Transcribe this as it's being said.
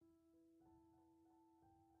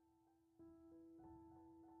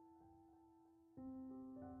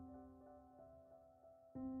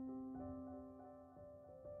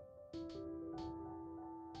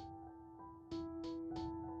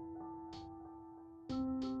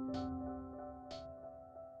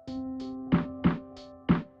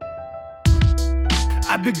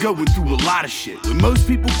I've been going through a lot of shit. When most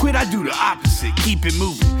people quit, I do the opposite, keep it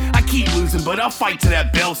moving. I keep losing, but I'll fight till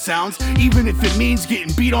that bell sounds, even if it means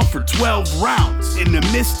getting beat on for 12 rounds. In the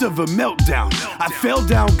midst of a meltdown, I fell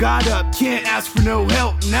down, got up, can't ask for no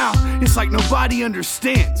help now. It's like nobody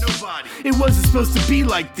understands. It wasn't supposed to be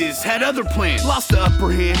like this, had other plans. Lost the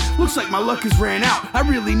upper hand, looks like my luck has ran out. I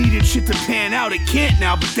really needed shit to pan out, it can't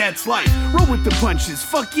now, but that's life. Roll with the punches,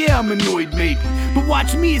 fuck yeah, I'm annoyed maybe, but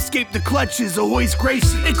watch me escape the clutches of Hoist Gracie.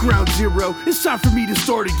 At ground zero, it's time for me to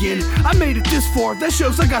start again. I made it this far, that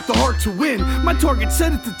shows I got the heart to win. My target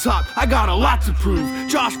set at the top, I got a lot to prove.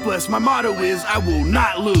 Josh bless, my motto is I will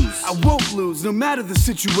not lose. I won't lose, no matter the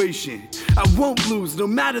situation. I won't lose, no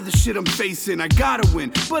matter the shit I'm facing. I gotta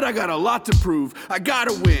win, but I got a lot to prove. I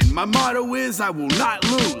gotta win, my motto is I will not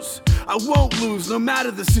lose. I won't lose, no matter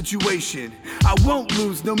the situation. I won't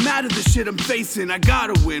lose, no matter the shit I'm facing. I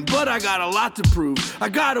gotta win, but I got a lot to prove. I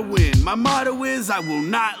gotta win, my motto is I will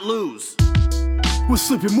not lose. Was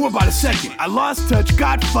slipping more by the second. I lost touch,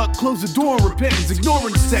 got fucked, closed the door on repentance,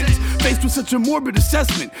 ignoring the sentence. Faced with such a morbid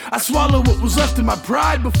assessment, I swallowed what was left of my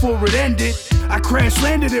pride before it ended. I crash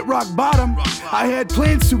landed at rock bottom. I had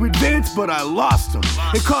plans to advance, but I lost them.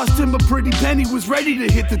 It cost him a pretty penny, was ready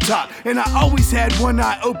to hit the top, and I always had one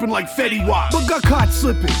eye open like Fetty Wap. But got caught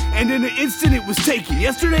slipping, and in an instant it was taken.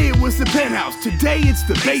 Yesterday it was the penthouse, today it's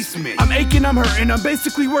the basement. I'm aching, I'm hurting, I'm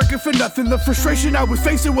basically working for nothing. The frustration I was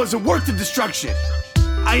facing wasn't worth the destruction.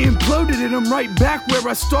 I imploded and I'm right back where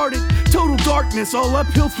I started. Total darkness, all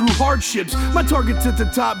uphill through hardships. My target's at the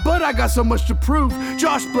top, but I got so much to prove.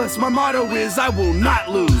 Josh bless, my motto is I will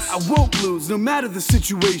not lose. I won't lose, no matter the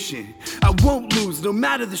situation. I won't lose, no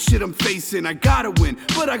matter the shit I'm facing. I gotta win,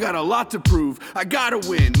 but I got a lot to prove. I gotta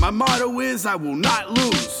win, my motto is I will not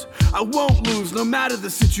lose. I won't lose, no matter the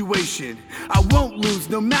situation. I won't lose,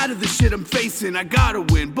 no matter the shit I'm facing. I gotta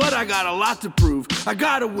win, but I got a lot to prove. I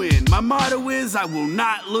gotta win, my motto is I will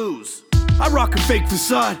not lose. I rock a fake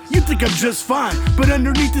facade, you think I'm just fine, but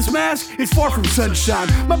underneath this mask, it's far from sunshine.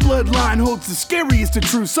 My bloodline holds the scariest of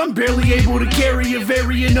truths. I'm barely able to carry a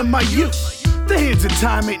variant of my youth. The hands of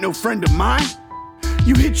time ain't no friend of mine.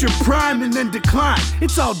 You hit your prime and then decline.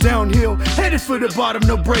 It's all downhill, headed for the bottom,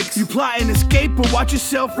 no brakes. You plot and escape or watch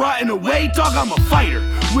yourself rotting away. Dog, I'm a fighter.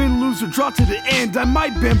 Win, lose, or draw to the end. I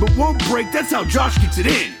might bend but won't break, that's how Josh gets it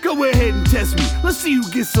in. Go ahead and test me, let's see who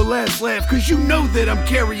gets the last laugh. Cause you know that I'm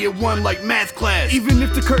carrying one like math class. Even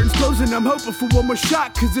if the curtain's closing, I'm hoping for one more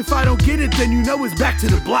shot. Cause if I don't get it, then you know it's back to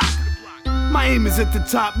the block. My aim is at the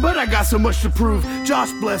top, but I got so much to prove.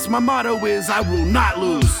 Josh bless, my motto is I will not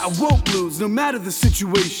lose. I won't lose, no matter the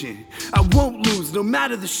situation. I won't lose, no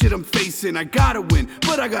matter the shit I'm facing. I gotta win,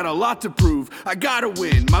 but I got a lot to prove. I gotta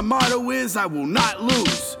win, my motto is I will not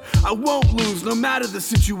lose. I won't lose, no matter the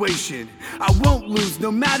situation. I won't lose,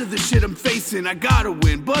 no matter the shit I'm facing. I gotta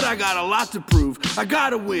win, but I got a lot to prove. I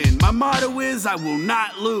gotta win, my motto is I will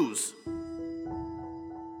not lose.